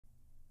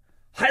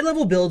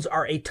High-level builds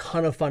are a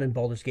ton of fun in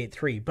Baldur's Gate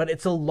 3, but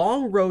it's a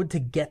long road to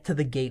get to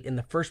the gate in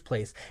the first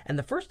place, and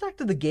the first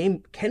act of the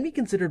game can be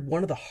considered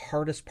one of the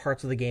hardest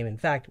parts of the game, in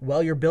fact,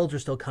 while your builds are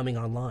still coming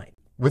online.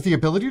 With the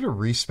ability to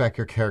respec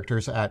your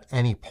characters at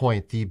any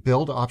point, the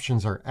build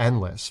options are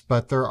endless,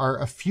 but there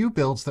are a few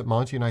builds that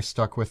Monty and I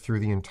stuck with through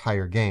the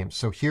entire game.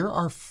 So here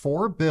are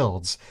 4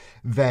 builds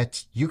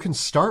that you can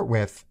start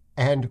with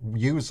and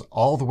use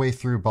all the way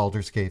through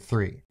Baldur's Gate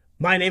 3.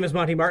 My name is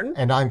Monty Martin.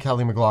 And I'm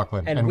Kelly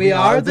McLaughlin. And we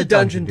are the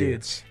Dungeon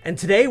Dudes. And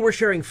today we're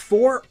sharing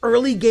 4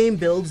 early game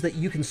builds that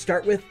you can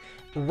start with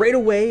right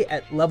away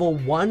at level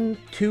 1,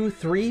 2,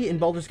 3 in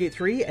Baldur's Gate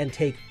 3 and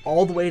take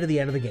all the way to the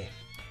end of the game.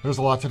 There's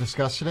a lot to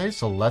discuss today,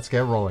 so let's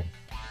get rolling.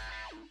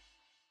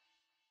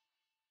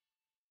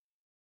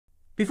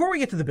 Before we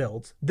get to the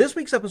builds, this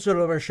week's episode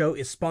of our show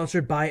is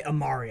sponsored by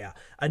Amaria,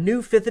 a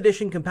new 5th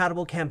edition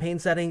compatible campaign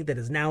setting that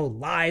is now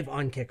live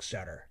on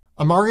Kickstarter.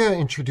 Amaria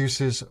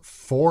introduces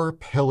 4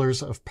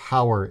 pillars of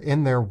power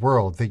in their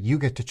world that you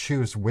get to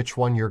choose which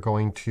one you're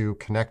going to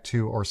connect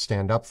to or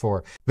stand up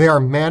for. They are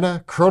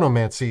mana,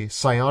 chronomancy,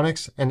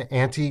 psionics, and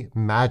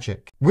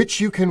anti-magic, which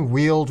you can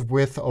wield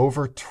with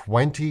over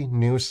 20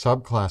 new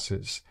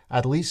subclasses,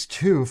 at least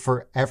 2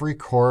 for every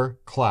core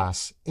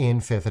class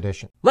in 5th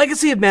edition.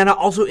 Legacy of Mana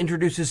also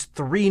introduces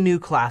 3 new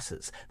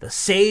classes, the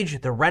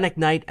Sage, the Renic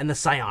Knight, and the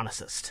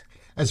Psionicist.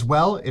 As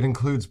well, it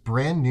includes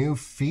brand new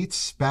feats,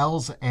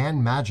 spells,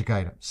 and magic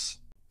items.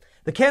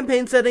 The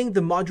campaign setting,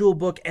 the module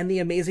book, and the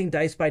amazing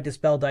dice by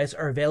Dispel Dice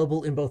are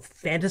available in both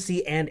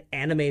fantasy and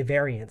anime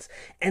variants,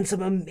 and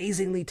some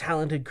amazingly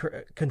talented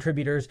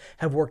contributors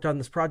have worked on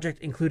this project,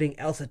 including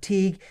Elsa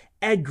Teague,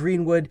 Ed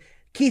Greenwood,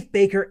 Keith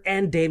Baker,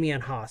 and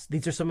Damian Haas.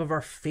 These are some of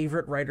our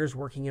favorite writers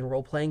working in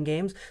role-playing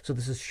games, so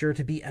this is sure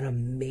to be an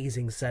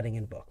amazing setting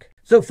and book.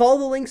 So follow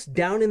the links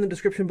down in the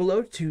description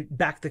below to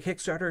back the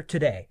Kickstarter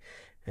today.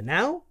 And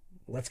now,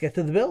 let's get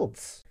to the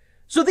builds.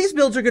 So these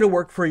builds are going to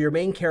work for your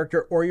main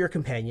character or your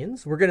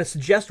companions. We're going to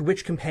suggest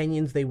which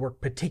companions they work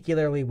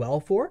particularly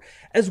well for.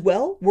 As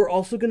well, we're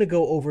also going to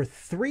go over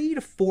 3 to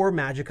 4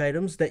 magic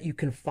items that you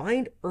can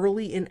find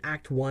early in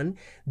Act 1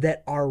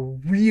 that are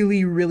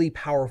really, really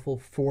powerful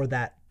for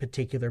that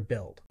particular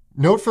build.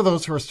 Note for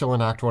those who are still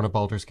in Act 1 of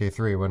Baldur's Gate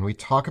 3, when we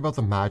talk about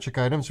the magic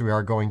items, we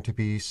are going to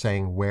be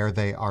saying where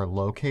they are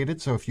located.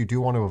 So if you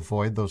do want to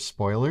avoid those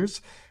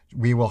spoilers,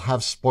 we will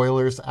have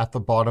spoilers at the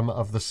bottom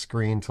of the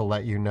screen to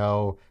let you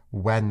know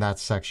when that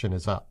section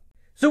is up.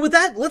 So with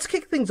that, let's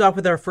kick things off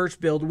with our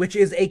first build, which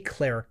is a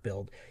Cleric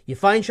build. You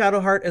find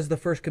Shadowheart as the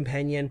first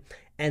companion,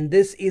 and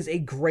this is a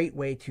great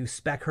way to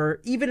spec her,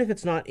 even if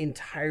it's not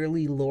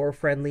entirely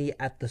lore-friendly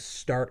at the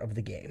start of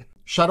the game.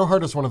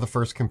 Shadowheart is one of the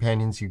first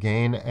companions you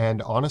gain,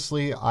 and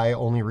honestly, I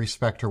only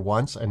respect her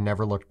once and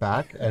never looked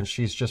back, and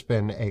she's just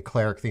been a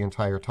cleric the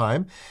entire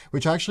time,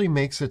 which actually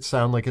makes it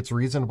sound like it's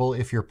reasonable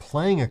if you're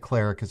playing a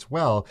cleric as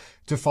well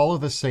to follow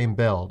the same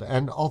build.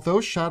 And although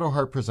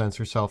Shadowheart presents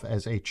herself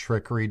as a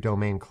trickery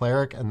domain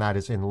cleric, and that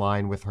is in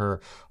line with her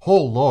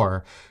whole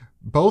lore,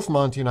 both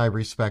Monty and I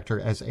respect her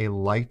as a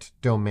light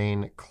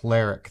domain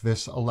cleric.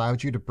 This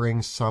allowed you to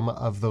bring some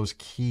of those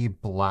key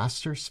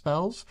blaster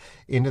spells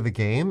into the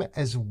game,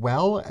 as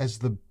well as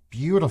the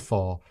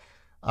beautiful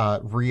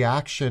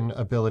reaction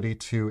ability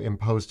to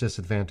impose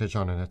disadvantage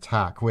on an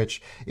attack,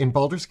 which in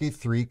Baldur's Gate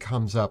 3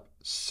 comes up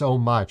so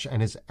much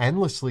and is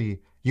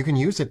endlessly, you can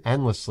use it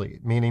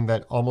endlessly, meaning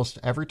that almost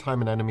every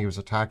time an enemy was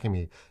attacking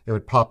me, it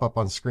would pop up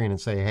on screen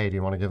and say, hey, do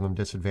you want to give them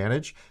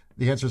disadvantage?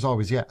 The answer is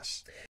always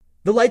yes.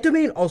 The Light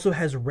Domain also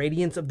has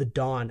Radiance of the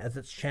Dawn as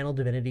its channel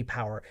divinity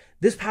power.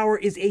 This power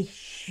is a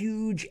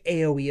huge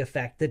AoE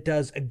effect that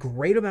does a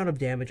great amount of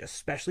damage,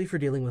 especially for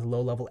dealing with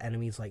low-level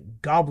enemies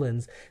like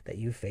goblins that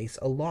you face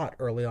a lot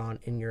early on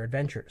in your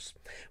adventures.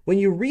 When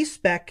you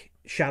respec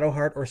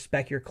Shadowheart or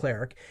spec your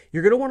cleric,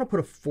 you're going to want to put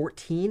a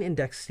 14 in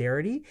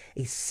dexterity,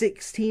 a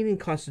 16 in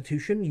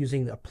constitution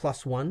using a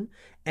 +1,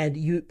 and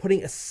you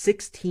putting a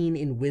 16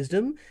 in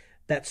wisdom.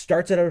 That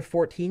starts at a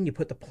 14, you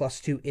put the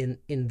 +2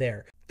 in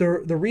there.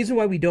 The reason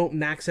why we don't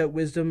max out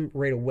wisdom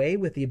right away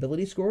with the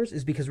ability scores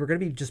is because we're going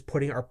to be just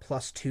putting our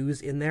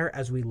 +2s in there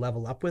as we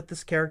level up with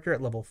this character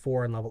at level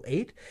 4 and level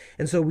 8.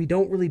 And so we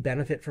don't really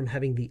benefit from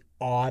having the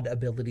odd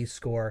ability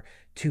score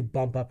to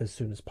bump up as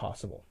soon as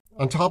possible.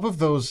 On top of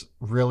those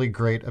really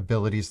great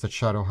abilities that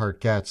Shadowheart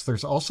gets,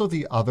 there's also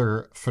the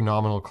other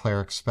phenomenal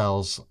cleric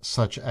spells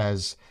such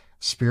as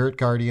Spirit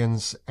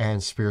Guardians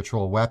and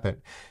Spiritual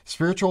Weapon.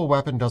 Spiritual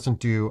Weapon doesn't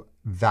do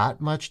that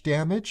much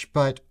damage,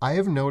 but I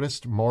have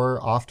noticed more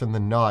often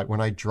than not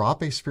when I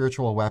drop a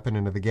spiritual weapon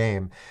into the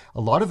game, a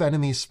lot of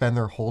enemies spend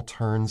their whole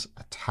turns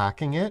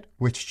attacking it,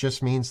 which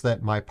just means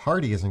that my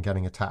party isn't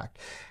getting attacked.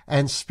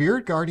 And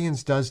Spirit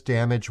Guardians does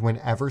damage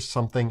whenever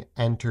something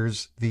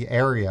enters the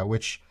area,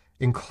 which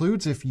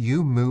includes if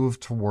you move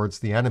towards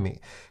the enemy.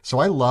 So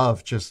I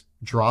love just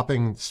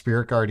dropping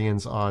Spirit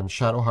Guardians on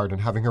Shadowheart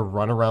and having her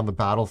run around the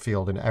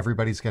battlefield and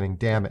everybody's getting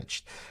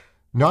damaged.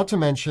 Not to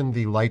mention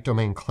the Light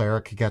Domain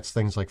Cleric gets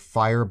things like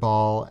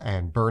Fireball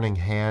and Burning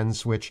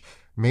Hands, which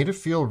made it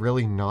feel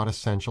really not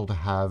essential to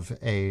have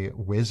a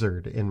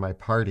wizard in my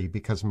party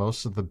because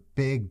most of the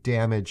big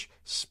damage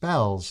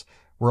spells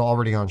were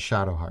already on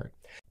Shadowheart.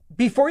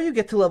 Before you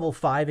get to level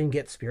 5 and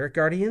get Spirit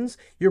Guardians,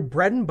 your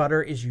bread and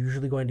butter is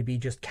usually going to be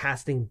just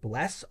casting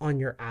Bless on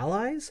your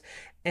allies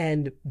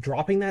and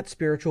dropping that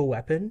spiritual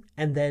weapon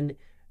and then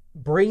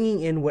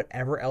bringing in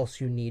whatever else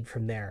you need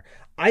from there.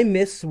 I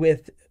miss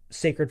with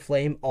Sacred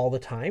Flame all the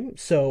time,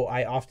 so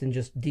I often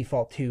just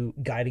default to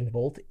Guiding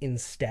Bolt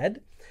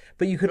instead.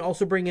 But you can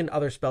also bring in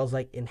other spells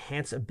like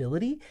Enhance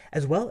Ability,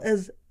 as well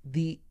as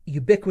the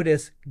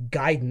ubiquitous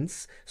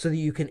Guidance, so that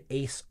you can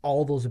ace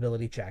all those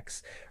ability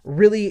checks.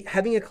 Really,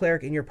 having a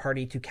cleric in your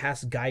party to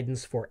cast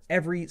Guidance for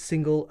every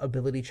single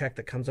ability check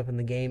that comes up in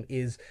the game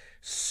is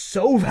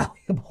so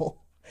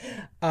valuable.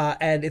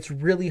 And it's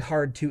really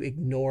hard to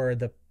ignore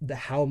the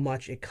how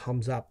much it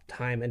comes up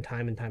time and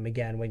time and time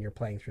again when you're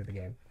playing through the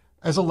game.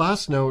 As a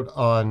last note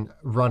on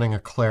running a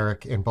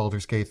cleric in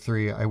Baldur's Gate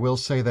 3, I will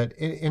say that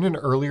in an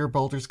earlier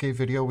Baldur's Gate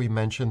video, we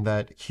mentioned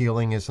that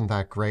healing isn't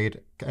that great,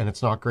 and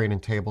it's not great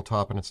in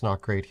tabletop, and it's not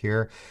great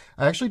here.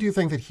 I actually do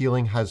think that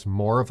healing has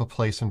more of a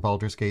place in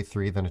Baldur's Gate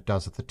 3 than it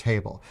does at the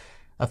table.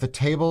 At the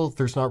table,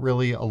 there's not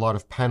really a lot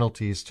of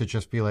penalties to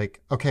just be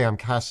like, okay, I'm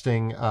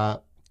casting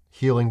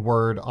healing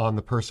word on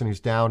the person who's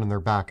down and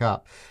they're back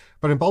up.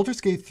 But in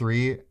Baldur's Gate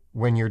 3,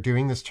 when you're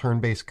doing this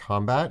turn-based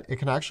combat, it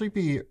can actually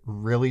be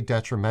really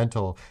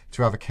detrimental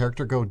to have a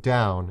character go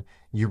down,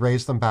 you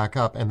raise them back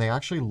up, and they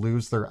actually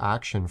lose their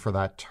action for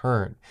that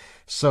turn.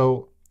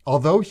 So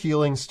although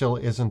healing still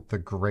isn't the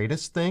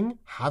greatest thing,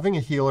 having a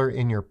healer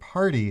in your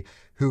party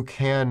who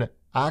can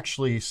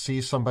actually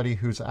see somebody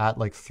who's at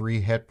like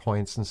 3 hit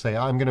points and say,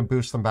 I'm going to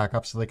boost them back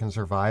up so they can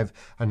survive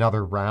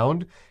another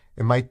round,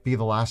 it might be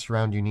the last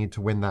round you need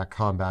to win that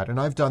combat. And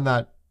I've done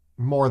that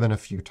more than a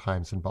few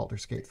times in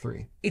Baldur's Gate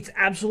 3. It's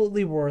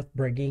absolutely worth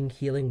bringing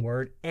Healing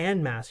Word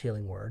and Mass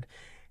Healing Word.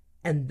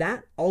 And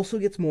that also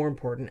gets more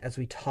important as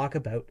we talk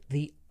about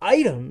the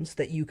items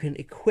that you can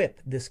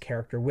equip this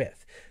character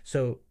with.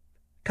 So,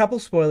 couple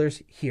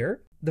spoilers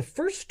here. The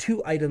first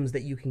 2 items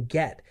that you can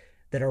get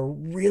that are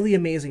really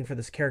amazing for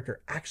this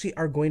character actually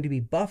are going to be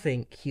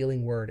buffing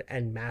Healing Word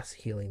and Mass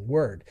Healing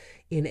Word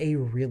in a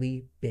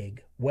really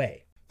big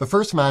way. The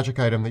first magic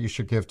item that you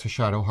should give to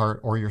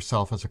Shadowheart or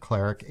yourself as a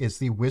cleric is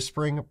the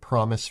Whispering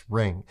Promise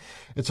Ring.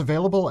 It's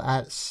available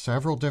at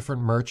several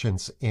different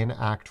merchants in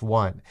Act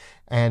 1.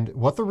 And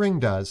what the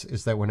ring does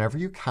is that whenever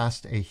you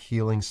cast a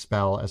healing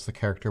spell as the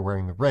character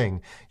wearing the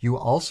ring, you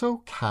also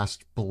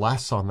cast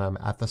Bless on them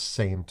at the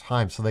same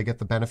time. So they get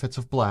the benefits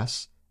of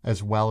Bless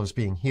as well as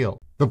being healed.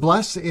 The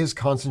Bless is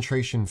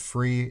concentration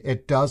free.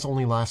 It does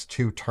only last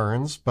 2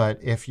 turns, but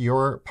if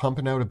you're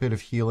pumping out a bit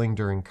of healing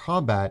during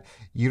combat,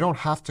 you don't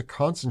have to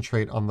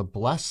concentrate on the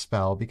Bless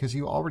spell because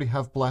you already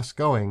have Bless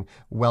going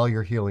while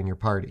you're healing your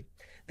party.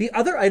 The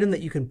other item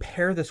that you can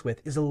pair this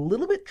with is a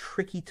little bit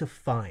tricky to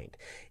find.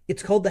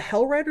 It's called the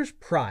Hellrider's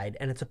Pride,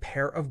 and it's a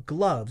pair of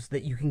gloves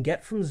that you can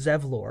get from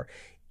Zevlor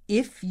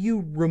if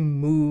you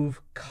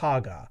remove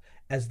Kaga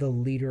as the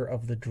leader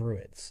of the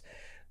Druids.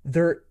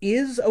 There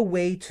is a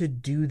way to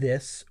do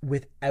this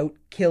without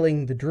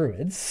killing the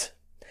druids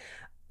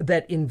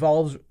that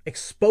involves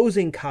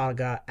exposing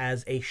Kaga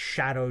as a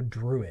shadow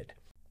druid.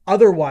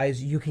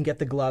 Otherwise, you can get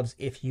the gloves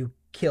if you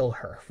kill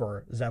her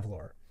for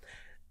Zevlor.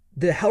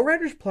 The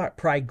Hellrider's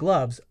Pride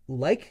gloves,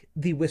 like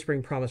the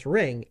Whispering Promise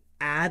ring,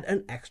 add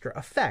an extra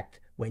effect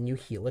when you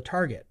heal a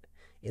target.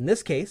 In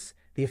this case,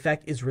 the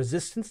effect is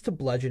resistance to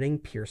bludgeoning,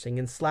 piercing,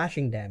 and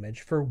slashing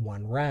damage for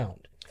 1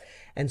 round.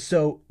 And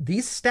so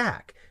these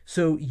stack,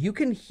 so you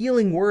can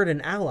Healing Word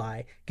an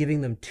ally,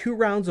 giving them 2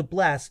 rounds of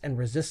Bless and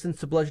resistance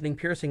to bludgeoning,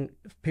 piercing,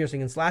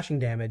 and slashing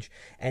damage,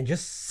 and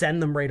just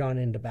send them right on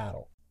into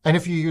battle. And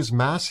if you use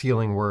Mass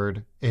Healing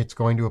Word, it's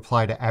going to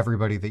apply to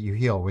everybody that you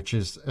heal, which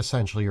is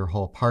essentially your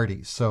whole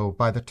party. So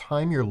by the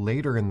time you're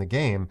later in the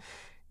game,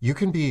 you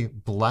can be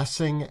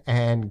blessing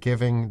and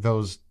giving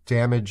those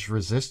damage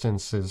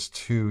resistances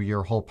to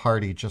your whole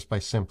party just by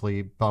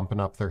simply bumping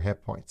up their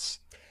hit points.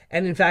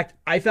 And in fact,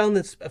 I found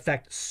this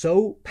effect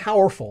so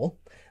powerful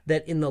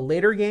that in the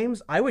later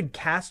games, I would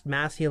cast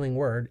Mass Healing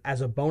Word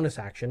as a bonus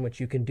action, which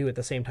you can do at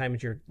the same time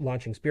as you're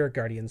launching Spirit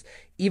Guardians,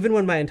 even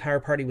when my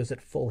entire party was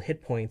at full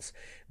hit points,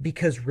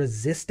 because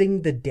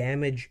resisting the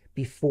damage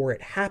before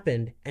it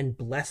happened and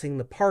blessing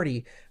the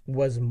party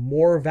was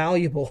more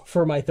valuable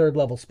for my 3rd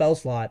level spell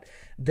slot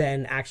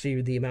than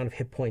actually the amount of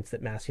hit points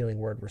that Mass Healing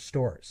Word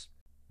restores.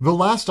 The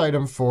last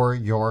item for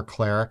your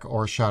Cleric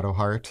or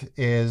Shadowheart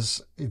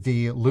is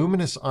the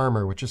Luminous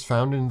Armor, which is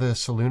found in the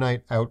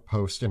Selûnite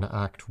Outpost in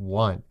Act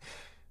 1.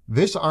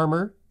 This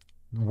armor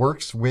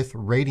works with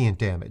radiant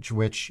damage,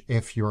 which,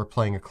 if you're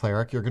playing a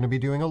Cleric, you're going to be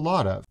doing a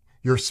lot of.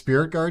 Your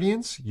Spirit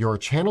Guardians, your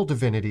Channel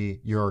Divinity,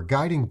 your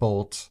Guiding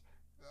Bolt,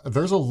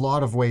 there's a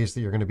lot of ways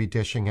that you're going to be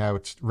dishing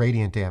out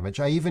radiant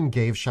damage. I even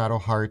gave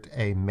Shadowheart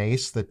a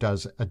mace that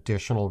does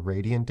additional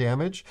radiant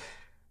damage.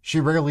 She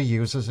rarely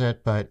uses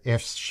it, but if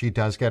she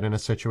does get in a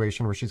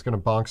situation where she's going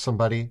to bonk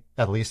somebody,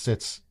 at least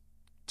it's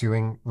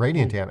doing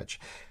radiant damage.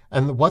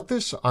 And what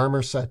this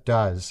armor set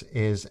does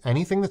is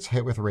anything that's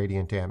hit with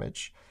radiant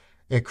damage,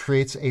 it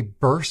creates a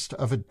burst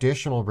of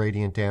additional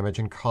radiant damage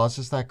and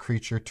causes that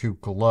creature to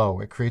glow.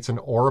 It creates an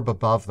orb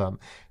above them.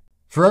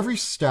 For every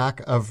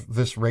stack of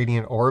this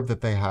radiant orb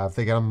that they have,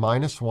 they get a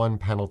 -1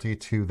 penalty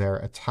to their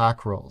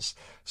attack rolls.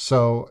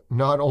 So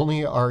not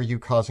only are you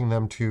causing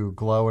them to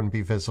glow and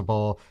be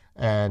visible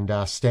and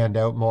stand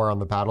out more on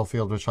the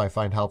battlefield, which I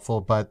find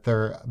helpful, but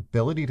their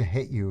ability to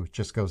hit you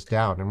just goes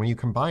down. And when you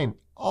combine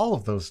all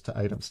of those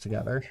items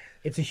together,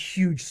 it's a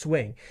huge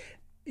swing.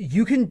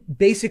 You can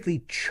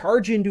basically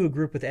charge into a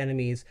group with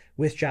enemies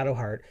with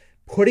Shadowheart,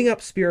 putting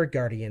up Spirit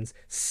Guardians,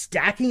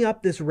 stacking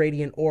up this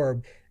Radiant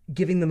Orb,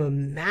 giving them a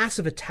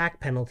massive attack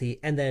penalty,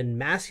 and then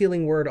mass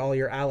healing word all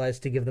your allies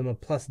to give them a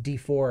plus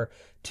D4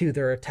 to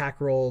their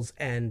attack rolls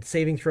and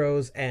saving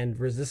throws and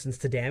resistance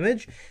to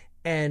damage.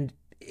 And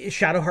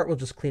Shadowheart will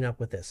just clean up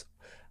with this.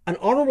 An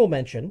honorable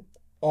mention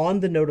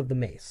on the note of the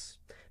mace.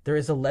 There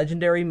is a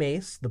legendary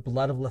mace, the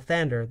Blood of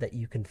Lathander, that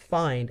you can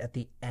find at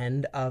the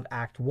end of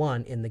Act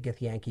 1 in the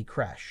Githyanki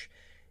Creche.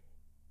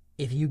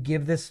 If you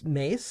give this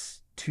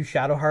mace to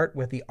Shadowheart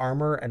with the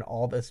armor and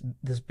all this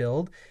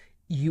build,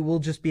 you will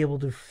just be able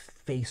to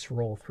face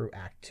roll through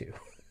Act 2.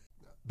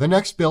 The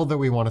next build that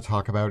we want to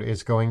talk about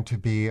is going to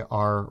be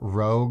our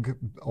rogue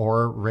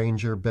or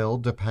ranger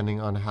build, depending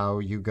on how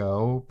you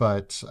go.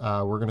 But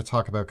we're going to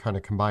talk about kind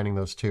of combining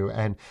those two.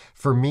 And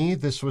for me,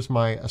 this was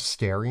my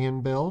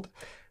Asterian build.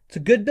 It's a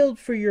good build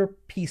for your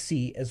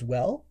PC as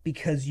well,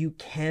 because you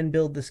can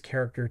build this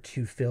character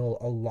to fill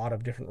a lot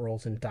of different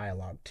roles in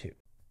dialogue too.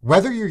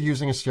 Whether you're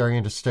using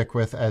Asterian to stick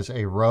with as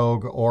a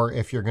rogue, or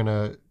if you're going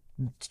to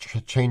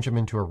change him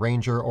into a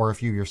ranger, or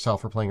if you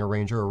yourself are playing a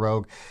ranger or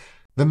rogue,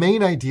 the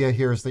main idea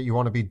here is that you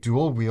want to be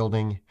dual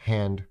wielding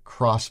hand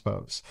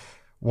crossbows.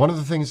 One of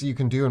the things that you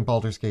can do in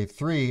Baldur's Gate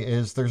 3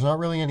 is there's not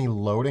really any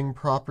loading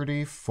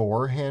property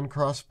for hand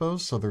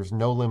crossbows, so there's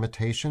no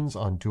limitations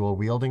on dual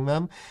wielding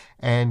them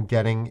and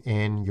getting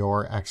in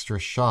your extra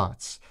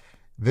shots.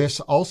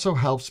 This also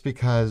helps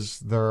because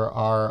there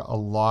are a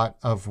lot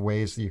of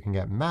ways that you can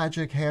get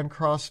magic hand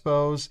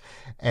crossbows,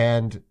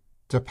 and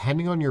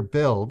depending on your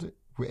build,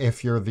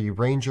 if you're the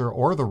ranger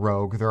or the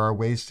rogue, there are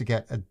ways to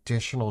get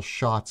additional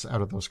shots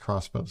out of those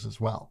crossbows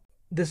as well.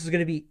 This is going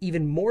to be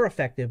even more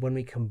effective when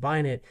we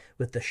combine it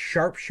with the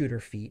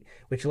sharpshooter feat,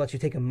 which lets you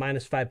take a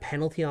 -5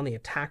 penalty on the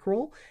attack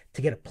roll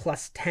to get a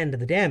 +10 to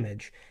the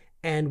damage.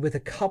 And with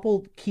a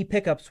couple key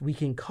pickups, we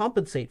can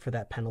compensate for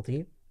that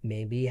penalty,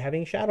 maybe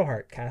having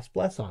Shadowheart cast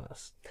Bless on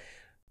us.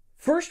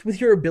 First, with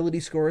your ability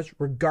scores,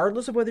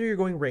 regardless of whether you're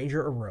going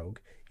ranger or rogue,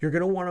 you're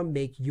going to want to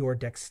make your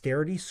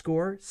dexterity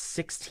score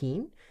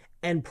 16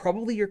 and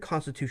probably your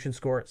constitution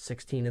score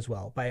 16 as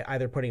well, by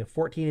either putting a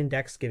 14 in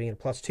dex, giving it a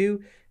 +2,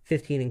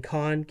 15 in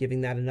con, giving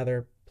that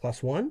another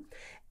 +1.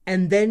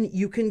 And then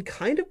you can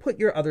kind of put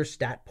your other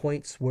stat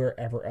points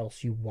wherever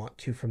else you want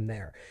to from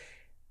there.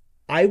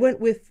 I went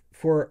with,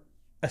 for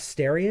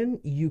Asterian,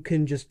 you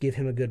can just give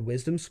him a good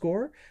wisdom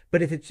score,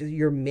 but if it's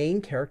your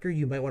main character,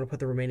 you might want to put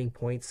the remaining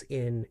points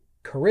in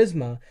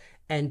charisma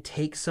and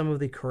take some of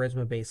the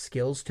charisma-based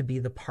skills to be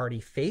the party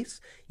face,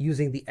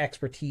 using the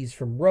expertise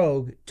from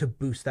Rogue to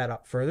boost that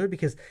up further,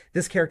 because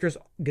this character is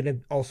going to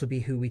also be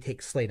who we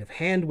take Sleight of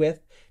Hand with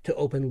to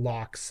open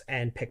locks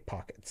and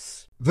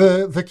pickpockets.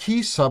 The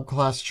key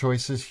subclass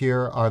choices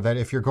here are that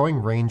if you're going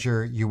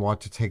Ranger, you want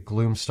to take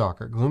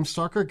Gloomstalker.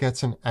 Gloomstalker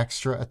gets an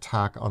extra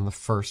attack on the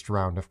first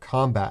round of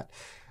combat.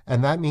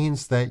 And that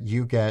means that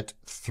you get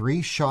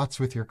 3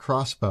 shots with your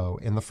crossbow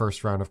in the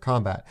first round of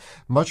combat.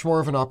 Much more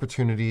of an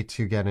opportunity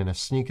to get in a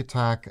sneak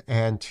attack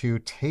and to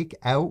take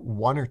out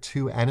 1 or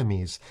 2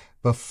 enemies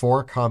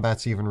before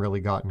combat's even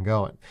really gotten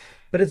going.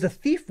 But as a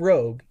Thief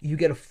Rogue, you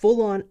get a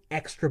full-on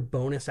extra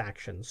bonus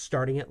action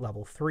starting at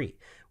level 3,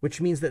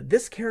 which means that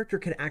this character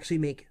can actually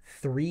make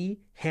 3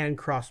 hand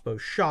crossbow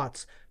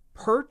shots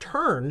per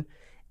turn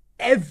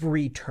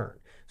every turn.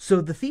 So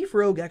the Thief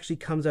Rogue actually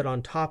comes out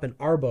on top in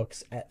our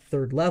books at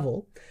 3rd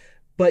level,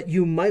 but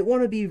you might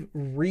want to be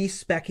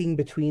respecking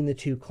between the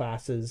two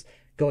classes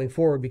going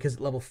forward, because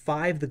at level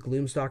 5, the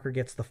Gloomstalker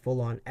gets the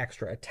full-on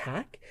extra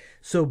attack.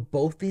 So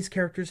both these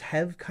characters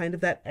have kind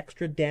of that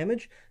extra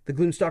damage. The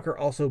Gloomstalker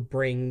also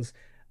brings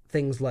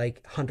things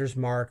like Hunter's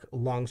Mark,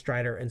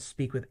 Longstrider, and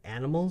Speak with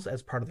Animals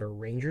as part of their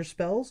ranger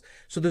spells.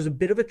 So there's a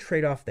bit of a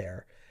trade-off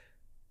there.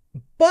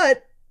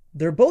 But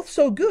they're both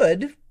so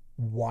good,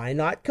 why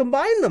not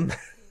combine them?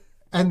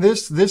 And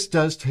this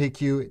does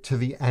take you to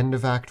the end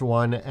of Act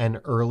 1 and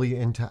early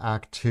into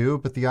Act 2,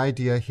 but the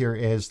idea here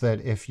is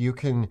that if you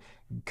can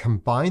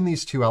combine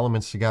these two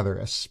elements together,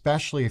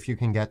 especially if you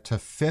can get to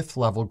 5th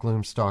level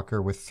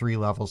Gloomstalker with 3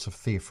 levels of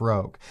Thief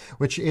Rogue,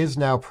 which is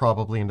now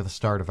probably into the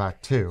start of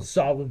Act 2.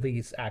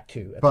 Solidly Act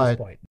 2 at this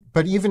point.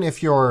 But even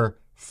if you're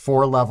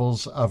 4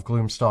 levels of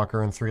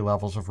Gloomstalker and 3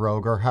 levels of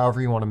Rogue, or however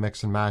you want to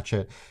mix and match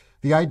it,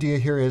 the idea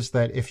here is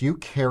that if you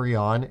carry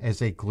on as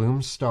a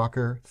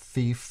Gloomstalker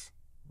Thief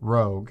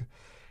Rogue,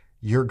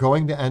 you're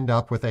going to end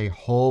up with a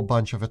whole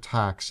bunch of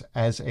attacks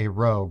as a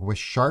rogue with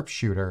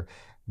Sharpshooter,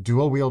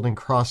 dual wielding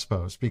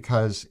crossbows,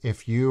 because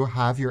if you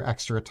have your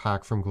extra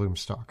attack from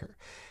Gloomstalker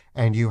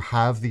and you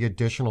have the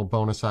additional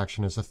bonus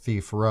action as a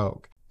thief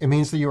rogue, it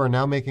means that you are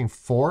now making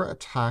 4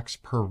 attacks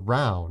per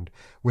round,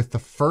 with the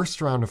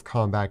first round of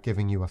combat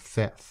giving you a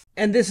 5th.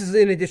 And this is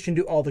in addition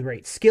to all the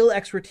great skill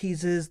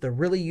expertises, the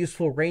really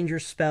useful ranger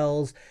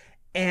spells,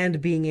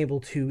 and being able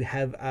to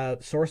have a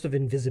source of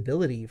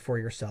invisibility for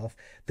yourself.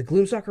 The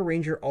Gloomstalker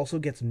Ranger also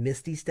gets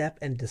Misty Step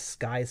and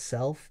Disguise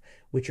Self,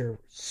 which are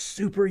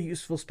super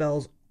useful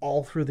spells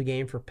all through the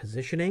game for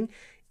positioning.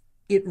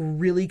 It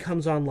really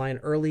comes online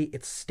early,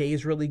 it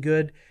stays really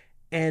good,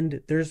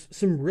 and there's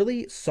some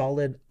really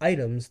solid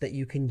items that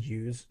you can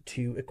use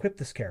to equip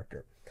this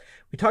character.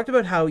 We talked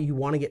about how you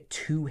want to get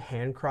 2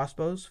 hand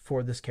crossbows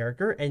for this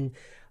character, and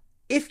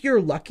if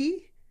you're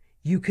lucky,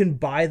 you can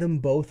buy them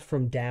both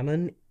from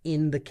Damon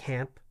in the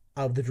camp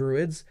of the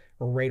druids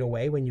right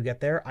away when you get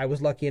there. I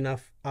was lucky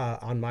enough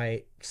on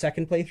my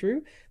second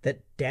playthrough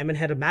that Damon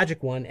had a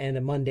magic one and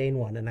a mundane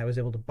one, and I was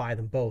able to buy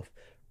them both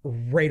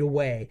right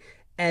away.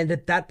 And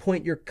at that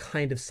point, you're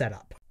kind of set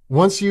up.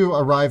 Once you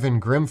arrive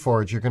in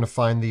Grimforge, you're going to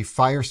find the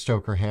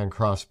Firestoker hand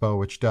crossbow,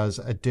 which does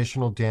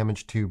additional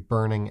damage to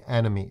burning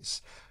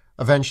enemies.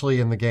 Eventually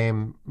in the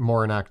game,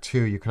 more in Act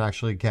 2, you can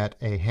actually get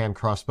a hand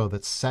crossbow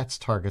that sets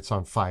targets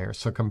on fire.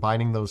 So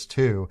combining those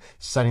two,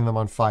 setting them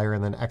on fire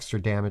and then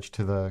extra damage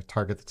to the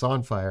target that's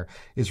on fire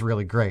is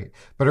really great.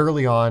 But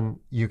early on,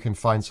 you can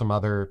find some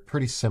other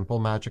pretty simple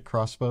magic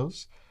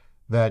crossbows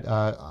that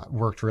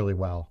worked really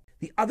well.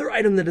 The other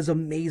item that is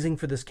amazing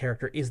for this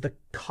character is the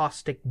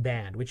Caustic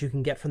Band, which you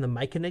can get from the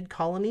Myconid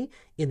colony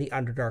in the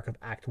Underdark of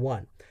Act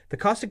 1. The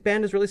Caustic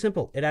Band is really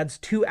simple. It adds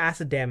 2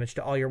 acid damage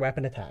to all your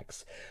weapon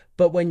attacks.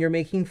 But when you're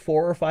making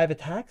 4 or 5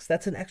 attacks,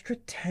 that's an extra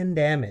 10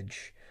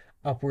 damage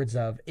upwards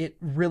of. It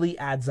really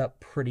adds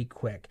up pretty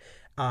quick.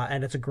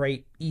 And it's a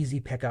great, easy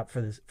pickup for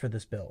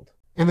this build.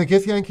 In the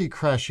Githyanki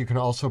Kresh, you can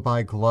also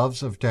buy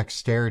Gloves of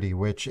Dexterity,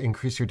 which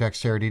increase your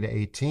dexterity to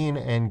 18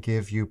 and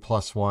give you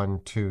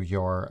 +1 to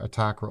your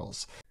attack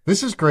rolls.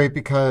 This is great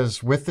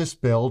because with this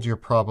build, you're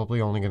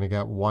probably only going to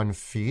get 1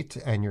 feat,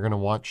 and you're going to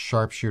want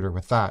Sharpshooter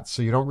with that.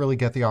 So you don't really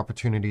get the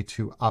opportunity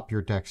to up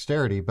your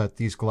dexterity, but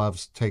these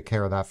gloves take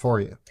care of that for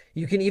you.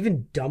 You can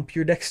even dump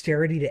your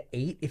dexterity to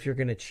 8 if you're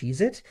going to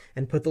cheese it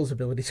and put those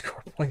ability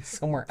score points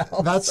somewhere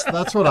else.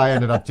 That's what I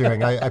ended up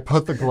doing. I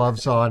put the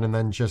gloves on and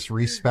then just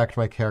respec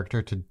my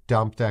character to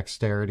dump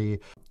dexterity.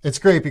 It's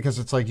great because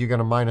it's like you get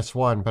a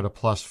 -1 but a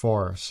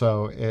 +4,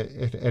 so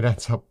it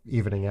ends up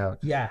evening out.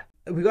 Yeah.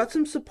 We got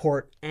some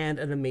support and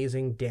an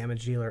amazing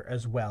damage dealer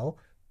as well,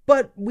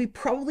 but we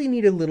probably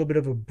need a little bit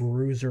of a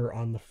bruiser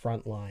on the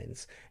front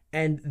lines.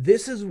 And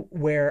this is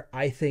where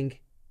I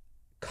think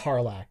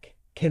Karlach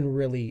can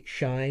really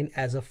shine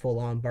as a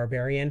full-on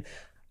barbarian.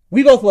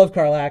 We both love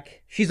Karlach.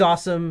 She's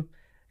awesome,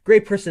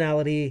 great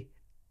personality,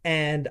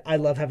 and I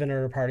love having her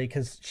in a party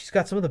because she's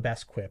got some of the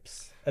best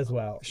quips as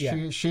well.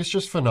 She's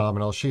just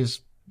phenomenal.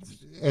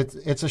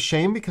 It's a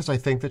shame because I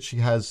think that she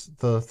has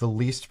the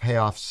least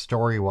payoff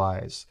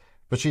story-wise,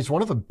 but she's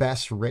one of the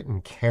best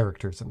written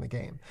characters in the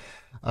game.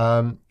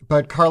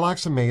 But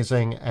Karlach's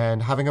amazing,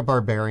 and having a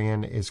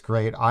barbarian is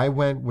great. I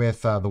went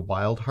with the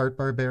Wildheart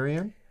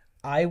Barbarian.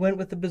 I went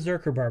with the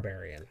Berserker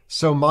Barbarian.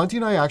 So Monty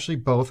and I actually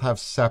both have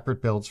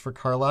separate builds for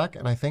Karlach,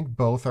 and I think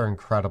both are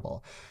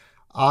incredible.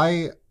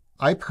 I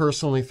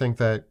personally think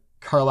that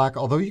Karlach,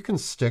 although you can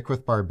stick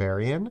with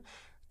Barbarian,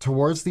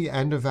 towards the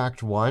end of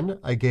Act 1,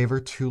 I gave her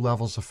 2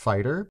 levels of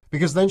Fighter,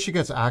 because then she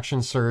gets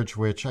Action Surge,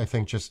 which I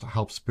think just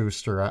helps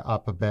boost her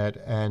up a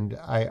bit, and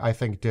I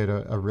think did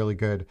a really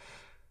good...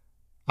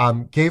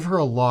 gave her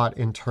a lot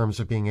in terms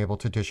of being able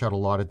to dish out a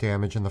lot of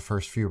damage in the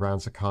first few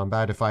rounds of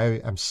combat. If I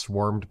am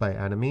swarmed by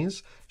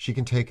enemies, she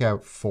can take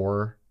out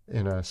 4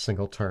 in a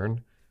single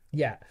turn.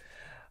 Yeah.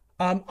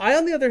 I,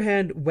 on the other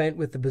hand, went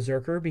with the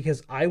Berserker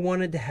because I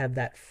wanted to have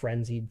that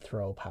frenzied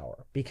throw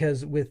power.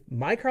 Because with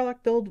my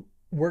Karlach build,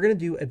 we're going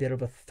to do a bit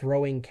of a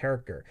throwing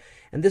character.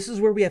 And this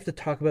is where we have to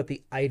talk about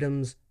the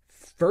items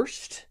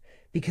first,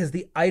 because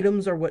the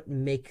items are what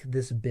make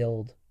this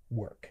build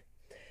work.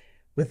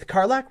 With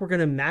Karlach, we're going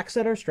to max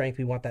out our strength.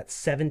 We want that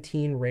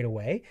 17 right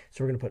away.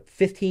 So we're going to put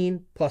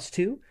 15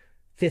 +2,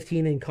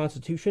 15 in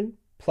Constitution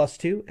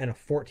 +2, and a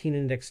 14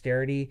 in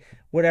Dexterity.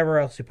 Whatever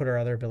else we put our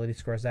other ability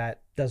scores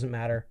at, doesn't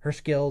matter. Her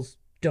skills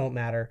don't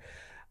matter.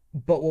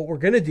 But what we're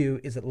going to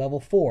do is at level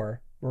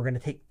 4, we're going to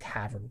take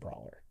Tavern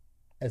Brawler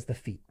as the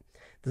feat.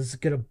 This is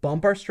going to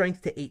bump our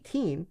strength to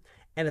 18,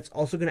 and it's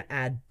also going to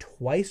add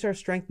twice our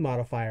strength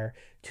modifier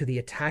to the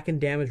attack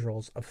and damage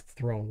rolls of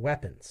thrown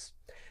weapons.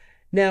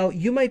 Now,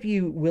 you might be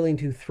willing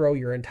to throw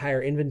your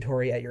entire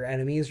inventory at your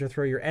enemies or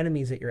throw your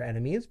enemies at your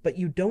enemies, but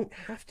you don't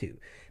have to,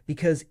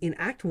 because in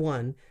Act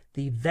 1,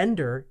 the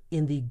vendor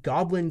in the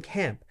Goblin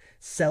camp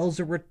sells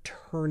a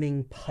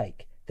returning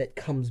pike that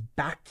comes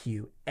back to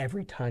you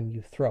every time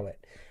you throw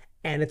it,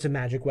 and it's a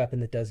magic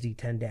weapon that does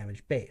D10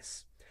 damage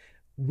base.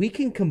 We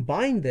can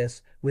combine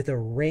this with a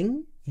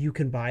ring. You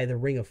can buy the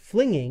Ring of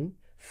Flinging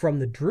from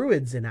the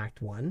Druids in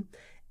Act 1,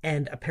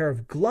 and a pair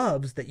of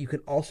gloves that you can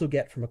also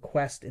get from a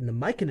quest in the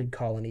Myconid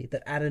colony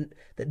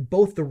that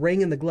both the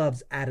ring and the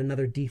gloves add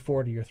another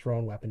d4 to your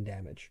thrown weapon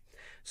damage.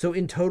 So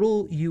in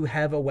total, you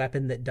have a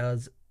weapon that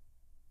does,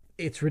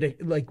 it's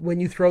ridiculous. Like when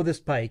you throw this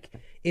pike,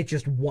 it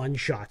just one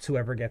shots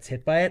whoever gets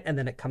hit by it, and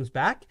then it comes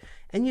back,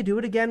 and you do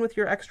it again with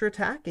your extra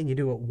attack, and you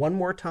do it one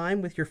more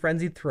time with your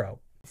frenzied throw.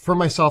 For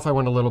myself, I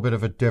went a little bit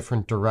of a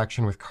different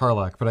direction with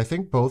Karlach, but I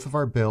think both of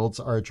our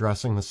builds are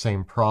addressing the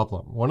same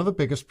problem. One of the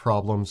biggest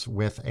problems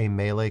with a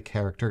melee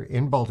character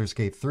in Baldur's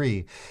Gate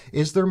 3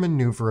 is their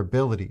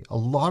maneuverability. A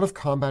lot of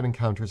combat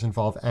encounters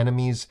involve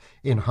enemies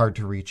in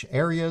hard-to-reach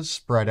areas,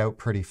 spread out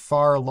pretty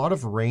far, a lot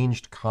of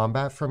ranged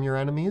combat from your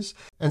enemies,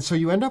 and so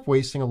you end up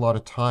wasting a lot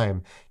of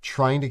time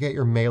trying to get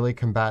your melee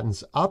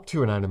combatants up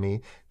to an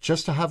enemy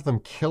just to have them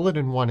kill it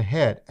in one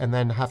hit and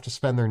then have to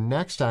spend their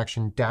next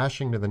action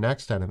dashing to the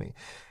next enemy.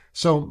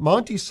 So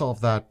Monty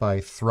solved that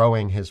by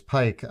throwing his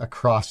pike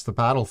across the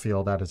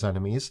battlefield at his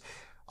enemies.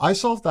 I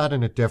solved that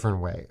in a different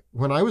way.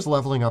 When I was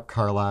leveling up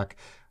Karlach,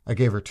 I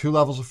gave her 2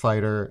 levels of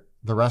fighter,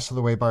 the rest of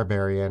the way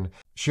barbarian.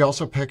 She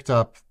also picked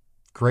up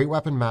Great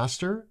Weapon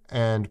Master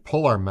and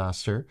Polearm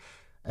Master,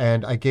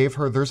 and I gave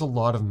her, there's a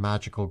lot of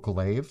magical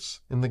glaives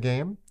in the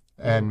game,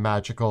 and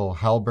magical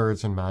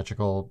halberds and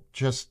magical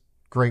just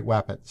great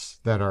weapons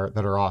that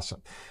are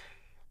awesome.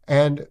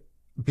 And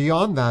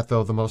beyond that,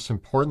 though, the most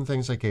important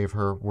things I gave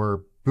her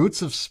were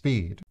Boots of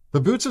Speed.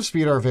 The Boots of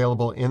Speed are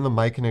available in the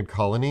Myconid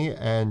colony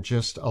and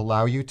just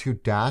allow you to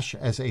dash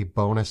as a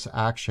bonus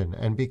action.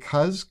 And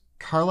because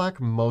Karlach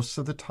most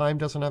of the time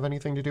doesn't have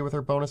anything to do with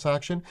her bonus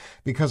action,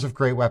 because of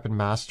Great Weapon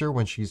Master,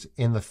 when she's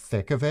in the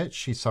thick of it,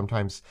 she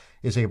sometimes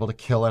is able to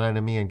kill an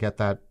enemy and get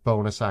that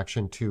bonus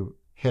action to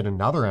hit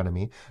another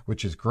enemy,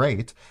 which is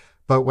great.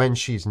 But when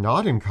she's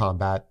not in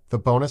combat, the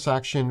bonus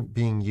action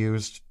being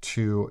used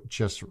to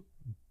just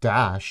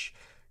dash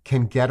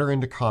can get her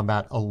into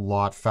combat a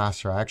lot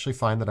faster. I actually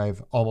find that I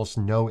have almost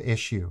no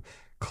issue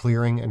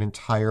clearing an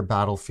entire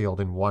battlefield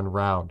in one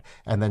round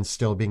and then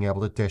still being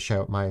able to dish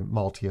out my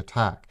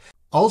multi-attack.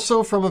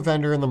 Also from a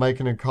vendor in the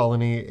Myconid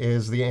colony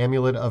is the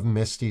Amulet of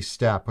Misty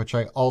Step, which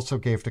I also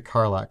gave to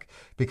Karlach,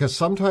 because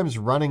sometimes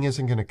running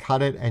isn't going to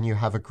cut it and you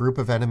have a group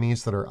of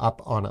enemies that are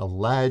up on a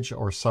ledge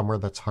or somewhere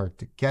that's hard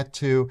to get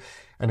to.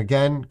 And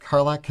again,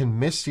 Karlach can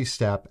Misty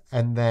Step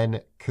and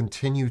then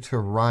continue to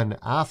run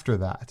after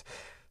that.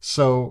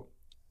 So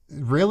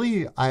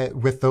really,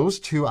 with those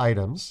 2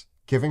 items,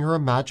 giving her a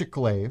magic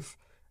glaive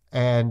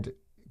and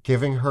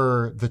giving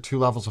her the 2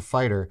 levels of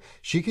fighter,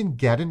 she can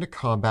get into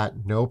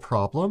combat no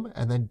problem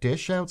and then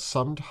dish out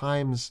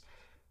sometimes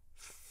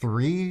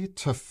 3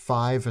 to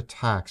 5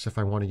 attacks if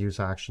I want to use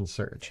Action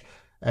Surge.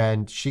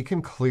 And she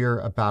can clear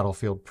a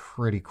battlefield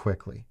pretty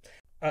quickly.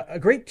 A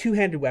great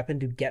two-handed weapon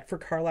to get for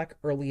Karlach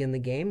early in the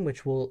game,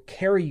 which will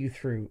carry you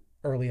through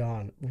early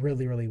on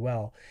really, really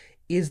well,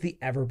 is the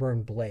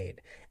Everburn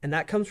Blade. And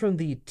that comes from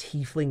the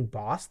Tiefling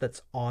boss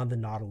that's on the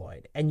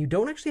Nautiloid. And you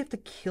don't actually have to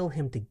kill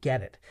him to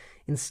get it.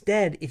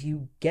 Instead, if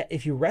you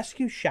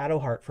rescue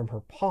Shadowheart from her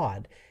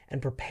pod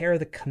and prepare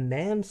the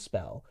command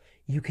spell,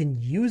 you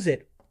can use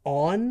it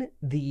on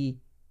the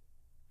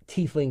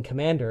Tiefling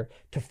commander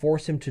to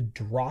force him to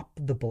drop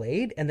the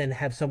blade and then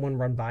have someone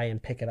run by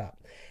and pick it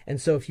up.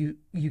 And so if you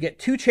get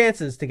 2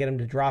 chances to get him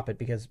to drop it,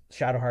 because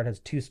Shadowheart has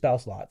 2 spell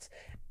slots,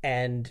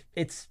 and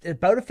it's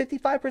about a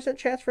 55%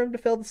 chance for him to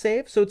fail the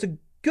save. So it's a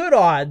good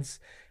odds,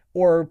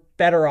 or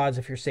better odds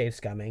if you're save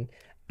scumming,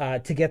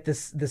 to get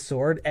this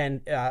sword.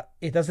 And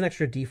it does an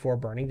extra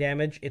d4 burning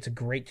damage. It's a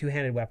great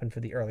 2-handed weapon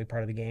for the early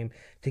part of the game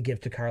to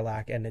give to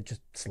Karlach, and it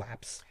just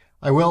slaps.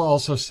 I will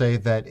also say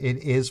that it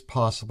is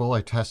possible,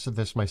 I tested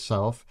this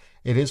myself,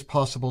 it is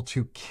possible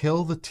to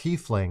kill the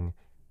Tiefling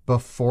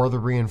before the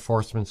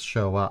reinforcements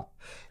show up.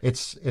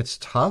 It's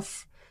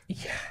tough.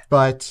 Yeah.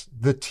 But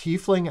the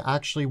Tiefling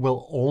actually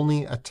will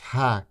only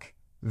attack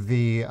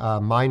the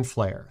Mind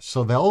Flayer.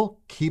 So they'll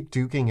keep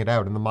duking it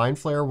out. And the Mind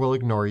Flayer will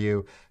ignore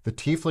you. The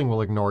Tiefling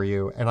will ignore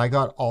you. And I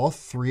got all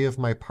 3 of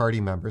my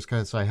party members,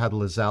 because I had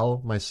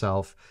Lizelle,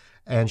 myself,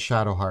 and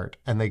Shadowheart.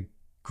 And they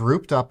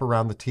grouped up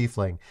around the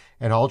Tiefling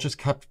and all just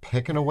kept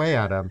picking away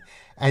at him.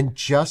 And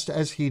just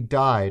as he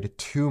died,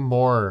 2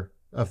 more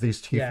of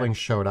these Tieflings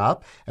showed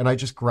up, and I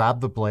just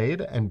grabbed the blade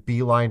and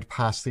beelined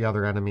past the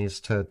other enemies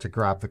to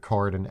grab the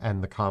cord and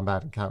end the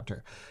combat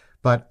encounter.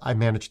 But I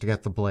managed to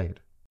get the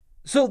blade.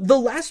 So the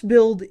last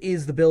build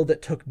is the build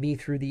that took me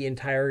through the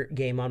entire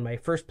game on my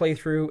first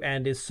playthrough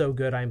and is so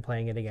good I'm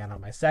playing it again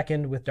on my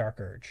second with Dark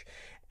Urge.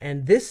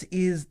 And this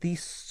is the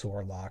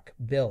Sorlock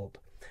build.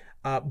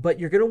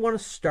 But you're going to want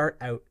to start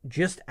out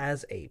just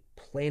as a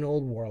plain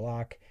old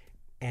Warlock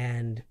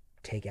and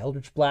take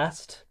Eldritch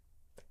Blast,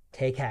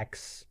 take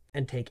Hex,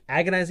 and take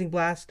Agonizing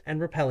Blast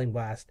and Repelling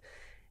Blast,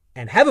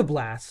 and have a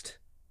blast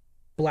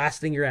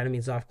blasting your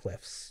enemies off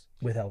cliffs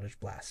with Eldritch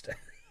Blast.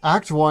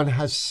 Act 1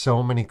 has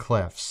so many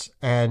cliffs,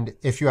 and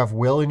if you have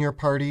Will in your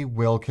party,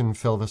 Will can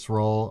fill this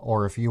role,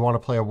 or if you want to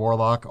play a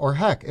Warlock, or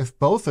heck, if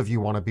both of you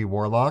want to be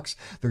Warlocks,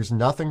 there's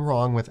nothing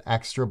wrong with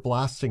extra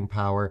blasting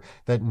power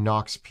that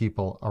knocks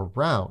people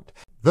around.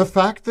 The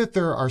fact that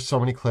there are so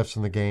many cliffs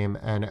in the game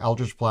and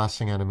Eldritch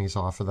blasting enemies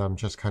off of them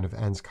just kind of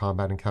ends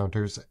combat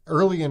encounters.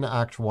 Early in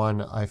Act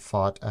 1, I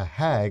fought a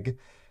hag,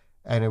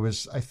 and it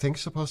was, I think,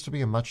 supposed to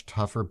be a much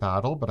tougher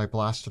battle, but I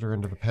blasted her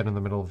into the pit in the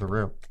middle of the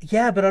room.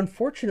 Yeah, but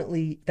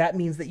unfortunately, that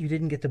means that you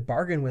didn't get to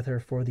bargain with her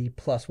for the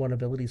 +1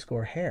 ability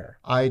score hair.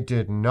 I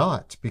did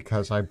not,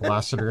 because I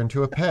blasted her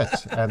into a pit,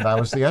 and that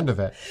was the end of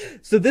it.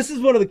 So this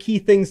is one of the key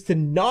things to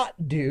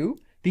not do,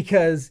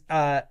 because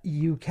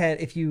you can,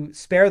 if you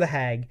spare the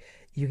hag,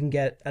 you can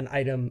get an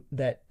item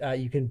that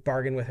you can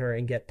bargain with her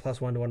and get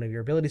 +1 to one of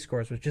your ability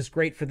scores, which is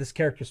great for this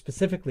character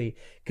specifically,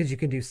 because you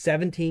can do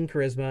 17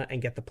 charisma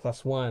and get the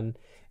 +1.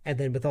 And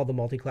then with all the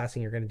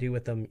multi-classing you're going to do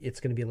with them,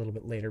 it's going to be a little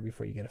bit later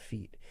before you get a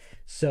feat.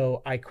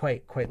 So I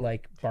quite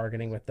like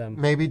bargaining with them.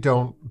 Maybe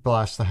don't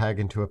blast the hag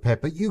into a pit,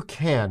 but you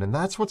can, and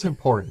that's what's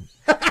important.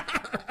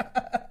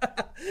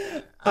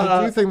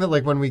 I do think that,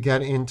 like, when we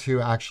get into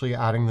actually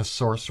adding the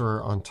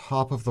sorcerer on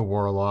top of the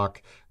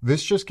warlock,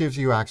 this just gives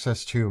you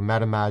access to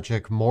meta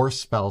magic, more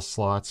spell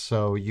slots,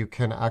 so you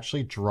can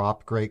actually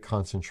drop great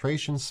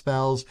concentration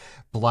spells,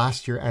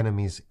 blast your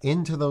enemies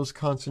into those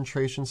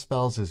concentration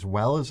spells as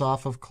well as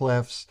off of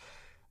cliffs.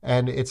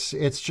 And it's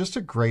just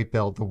a great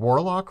build. The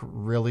warlock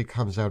really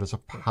comes out as a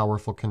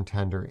powerful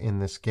contender in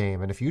this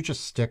game. And if you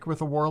just stick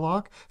with a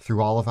warlock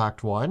through all of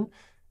Act 1,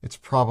 it's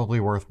probably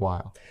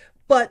worthwhile.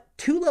 But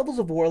 2 levels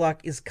of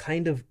Warlock is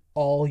kind of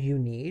all you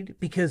need,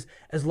 because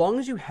as long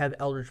as you have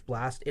Eldritch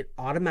Blast, it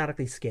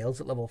automatically scales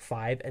at level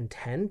 5 and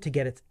 10 to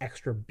get its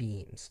extra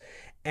beams.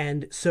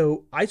 And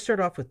so I start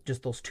off with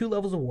just those 2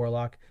 levels of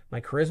Warlock.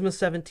 My Charisma is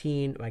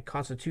 17, my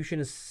Constitution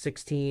is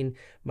 16,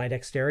 my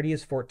Dexterity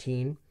is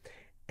 14.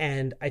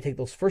 And I take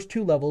those first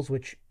 2 levels,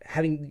 which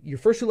having your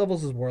first 2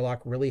 levels as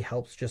Warlock really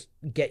helps just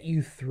get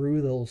you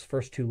through those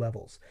first 2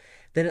 levels.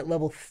 Then at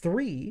level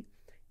 3,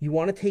 you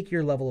want to take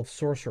your level of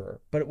Sorcerer,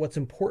 but what's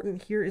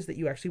important here is that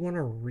you actually want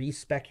to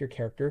respec your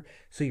character,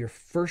 so your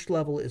first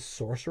level is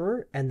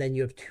Sorcerer, and then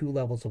you have 2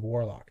 levels of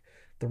Warlock.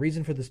 The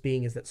reason for this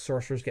being is that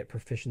Sorcerers get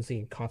proficiency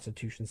in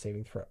Constitution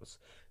saving throws,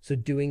 so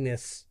doing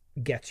this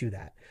gets you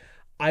that.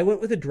 I went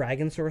with a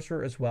Dragon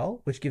Sorcerer as well,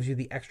 which gives you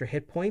the extra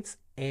hit points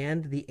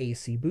and the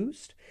AC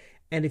boost,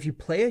 and if you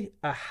play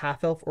a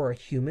half-elf or a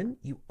human,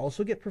 you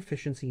also get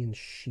proficiency in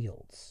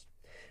shields,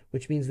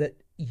 which means that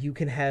you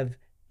can have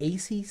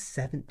AC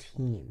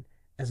 17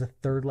 as a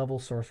 3rd level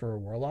sorcerer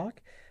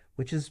warlock,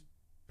 which is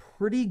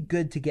pretty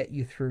good to get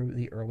you through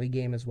the early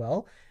game as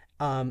well.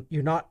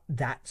 You're not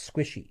that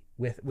squishy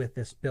with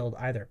this build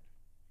either.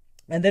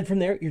 And then from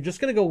there, you're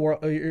just gonna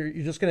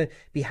you're just gonna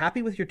be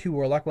happy with your 2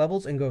 warlock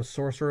levels and go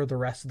sorcerer the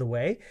rest of the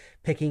way,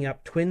 picking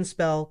up twin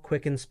spell,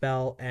 quicken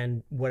spell,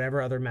 and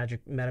whatever other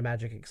meta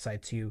magic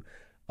excites you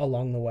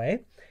along the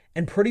way.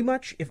 And pretty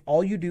much, if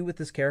all you do with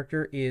this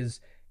character is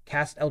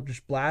cast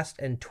Eldritch Blast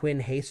and twin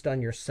haste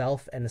on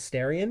yourself and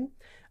Asterion,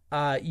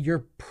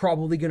 you're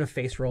probably going to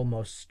face roll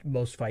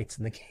most fights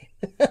in the game.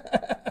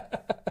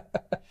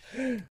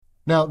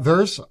 Now,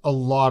 there's a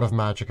lot of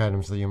magic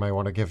items that you might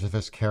want to give to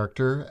this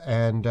character,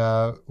 and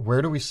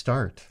where do we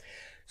start?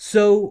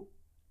 So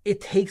it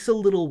takes a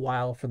little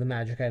while for the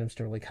magic items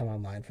to really come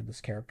online for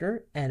this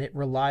character, and it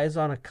relies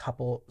on a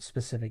couple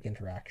specific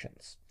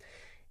interactions.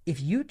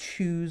 If you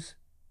choose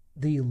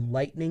the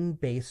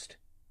lightning-based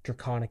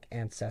Draconic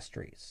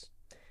Ancestries,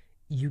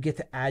 you get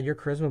to add your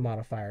Charisma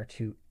modifier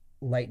to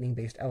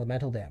lightning-based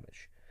elemental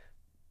damage,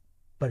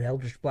 but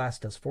Eldritch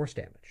Blast does force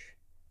damage.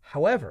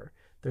 However,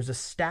 there's a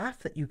staff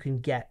that you can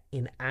get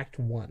in Act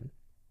 1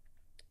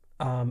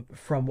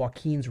 from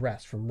Joaquin's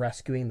Rest, from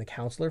rescuing the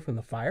counselor from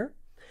the fire,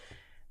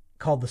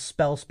 called the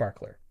Spell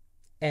Sparkler.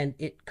 And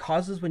it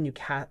causes, when you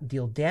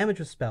deal damage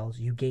with spells,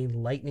 you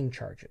gain lightning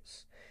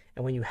charges.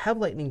 And when you have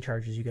lightning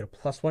charges, you get a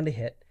 +1 to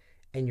hit,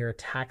 and your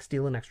attacks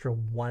deal an extra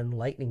 1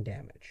 lightning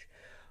damage.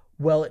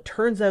 Well, it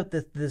turns out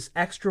that this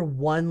extra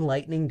 1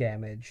 lightning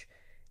damage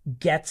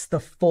gets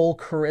the full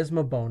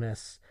charisma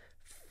bonus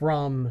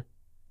from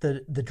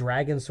the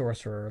Dragon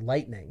Sorcerer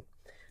Lightning,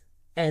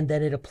 and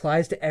then it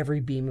applies to every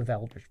beam of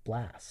Eldritch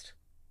Blast.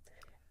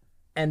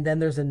 And then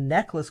there's a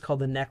necklace called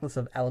the Necklace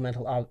of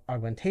Elemental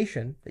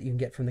Augmentation that you can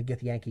get from the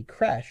Githyanki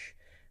Kresh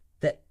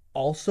that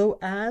also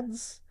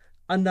adds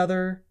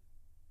another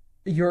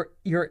your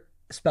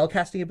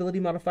spellcasting ability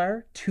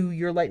modifier to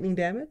your lightning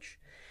damage.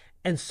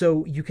 And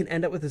so you can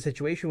end up with a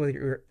situation where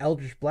your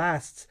Eldritch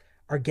Blasts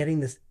are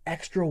getting this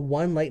extra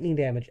 1 lightning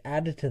damage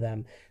added to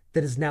them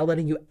that is now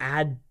letting you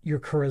add your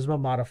charisma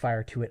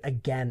modifier to it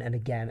again and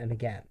again and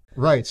again.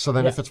 Right, so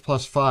then if it's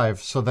 +5,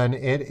 so then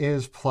it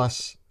is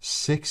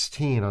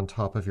 +16 on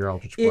top of your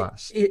Eldritch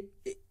Blast.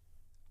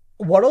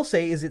 What I'll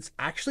say is it's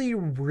actually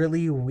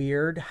really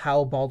weird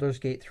how Baldur's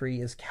Gate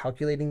 3 is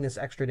calculating this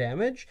extra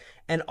damage,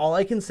 and all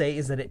I can say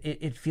is that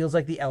it feels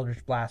like the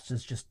Eldritch Blast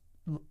is just,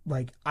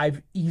 like,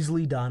 I've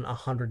easily done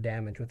 100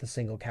 damage with a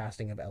single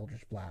casting of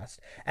Eldritch Blast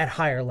at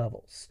higher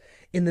levels.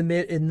 In the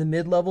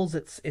mid levels,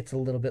 it's a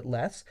little bit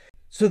less.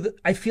 So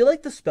I feel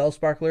like the Spell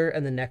Sparkler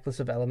and the Necklace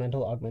of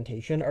Elemental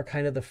Augmentation are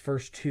kind of the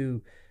first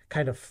 2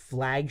 kind of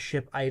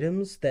flagship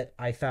items that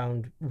I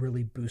found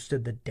really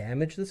boosted the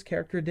damage this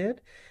character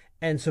did.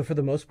 And so for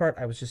the most part,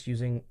 I was just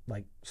using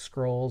like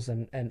scrolls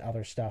and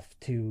other stuff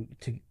to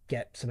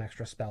get some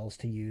extra spells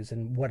to use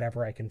and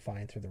whatever I can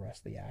find through the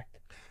rest of the act.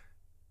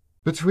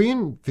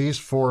 Between these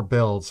 4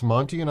 builds,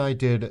 Monty and I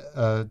did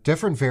a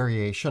different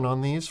variation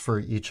on these for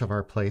each of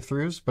our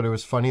playthroughs, but it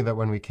was funny that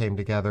when we came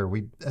together,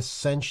 we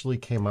essentially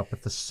came up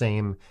with the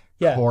same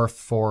core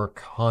 4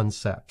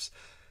 concepts.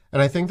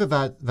 And I think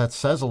that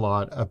says a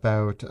lot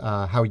about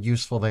how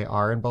useful they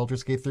are in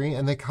Baldur's Gate 3,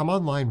 and they come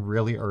online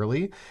really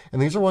early. And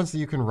these are ones that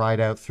you can ride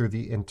out through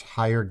the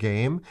entire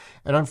game.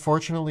 And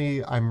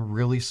unfortunately, I'm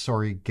really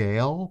sorry,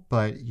 Gale,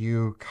 but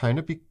you kind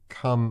of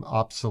become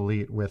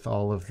obsolete with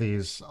all of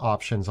these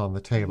options on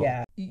the table.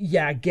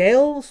 Yeah,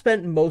 Gale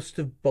spent most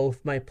of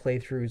both my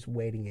playthroughs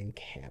waiting in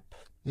camp.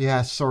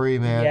 Yeah, sorry,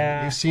 man.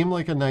 Yeah. You seem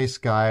like a nice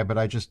guy, but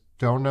I just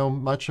don't know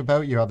much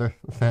about you other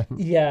than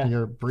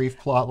your brief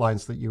plot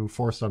lines that you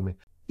forced on me.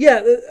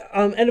 Yeah,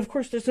 and of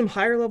course there's some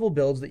higher level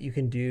builds that you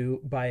can do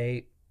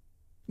by,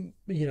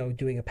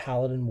 doing a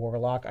Paladin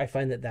Warlock. I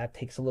find that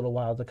takes a little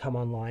while to come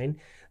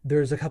online.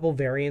 There's a couple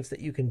variants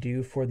that you can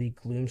do for the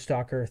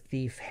Gloomstalker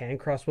Thief hand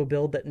crossbow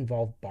build that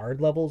involve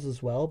Bard levels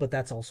as well, but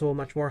that's also a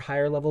much more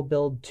higher level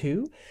build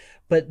too.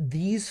 But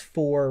these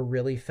 4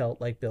 really felt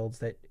like builds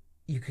that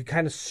you could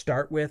kind of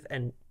start with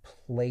and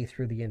play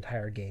through the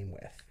entire game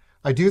with.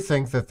 I do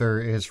think that there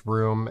is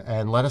room,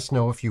 and let us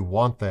know if you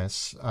want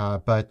this,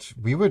 but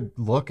we would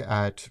look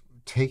at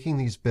taking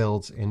these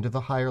builds into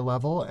the higher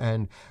level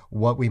and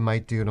what we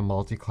might do to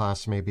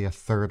multi-class maybe a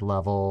 3rd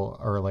level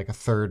or like a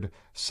 3rd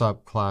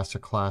subclass or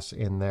class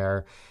in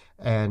there,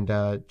 and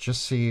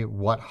just see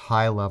what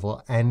high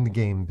level end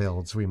game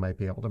builds we might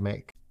be able to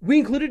make. We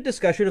included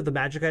discussion of the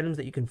magic items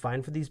that you can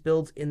find for these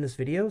builds in this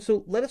video,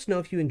 so let us know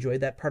if you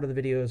enjoyed that part of the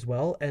video as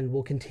well, and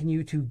we'll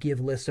continue to give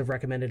lists of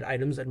recommended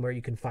items and where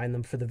you can find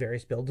them for the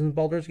various builds in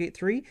Baldur's Gate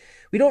 3.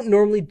 We don't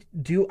normally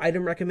do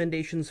item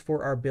recommendations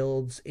for our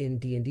builds in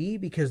D&D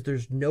because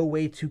there's no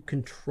way to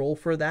control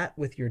for that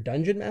with your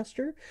Dungeon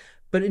Master,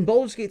 but in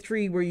Baldur's Gate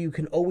 3, where you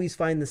can always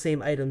find the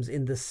same items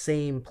in the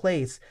same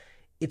place,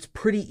 it's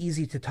pretty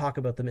easy to talk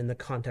about them in the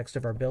context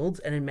of our builds,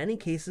 and in many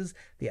cases,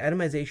 the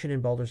itemization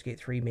in Baldur's Gate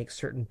 3 makes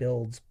certain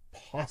builds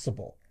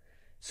possible.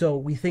 So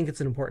we think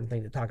it's an important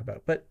thing to talk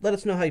about, but let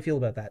us know how you feel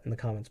about that in the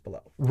comments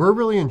below. We're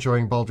really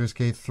enjoying Baldur's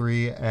Gate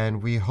 3,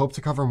 and we hope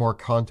to cover more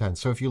content.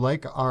 So if you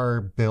like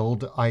our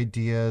build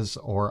ideas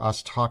or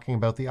us talking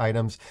about the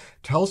items,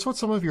 tell us what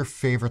some of your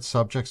favorite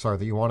subjects are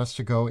that you want us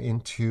to go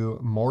into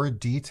more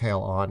detail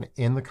on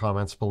in the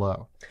comments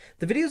below.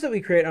 The videos that we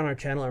create on our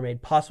channel are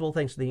made possible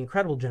thanks to the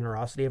incredible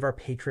generosity of our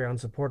Patreon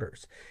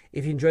supporters.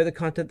 If you enjoy the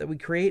content that we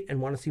create and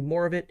want to see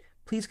more of it,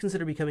 please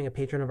consider becoming a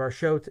patron of our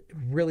show. It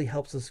really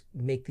helps us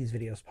make these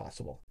videos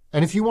possible.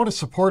 And if you want to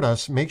support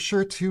us, make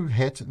sure to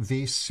hit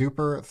the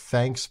super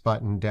thanks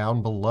button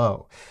down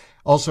below.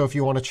 Also, if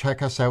you want to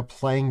check us out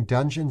playing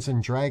Dungeons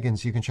 &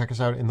 Dragons, you can check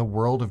us out in the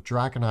World of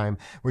Drakenheim,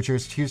 which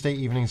is Tuesday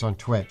evenings on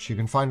Twitch. You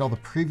can find all the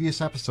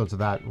previous episodes of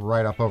that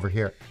right up over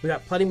here. We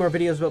got plenty more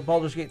videos about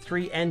Baldur's Gate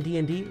 3 and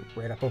D&D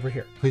right up over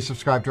here. Please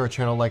subscribe to our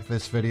channel, like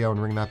this video,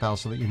 and ring that bell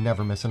so that you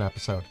never miss an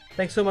episode.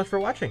 Thanks so much for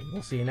watching.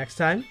 We'll see you next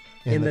time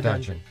in the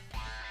dungeon.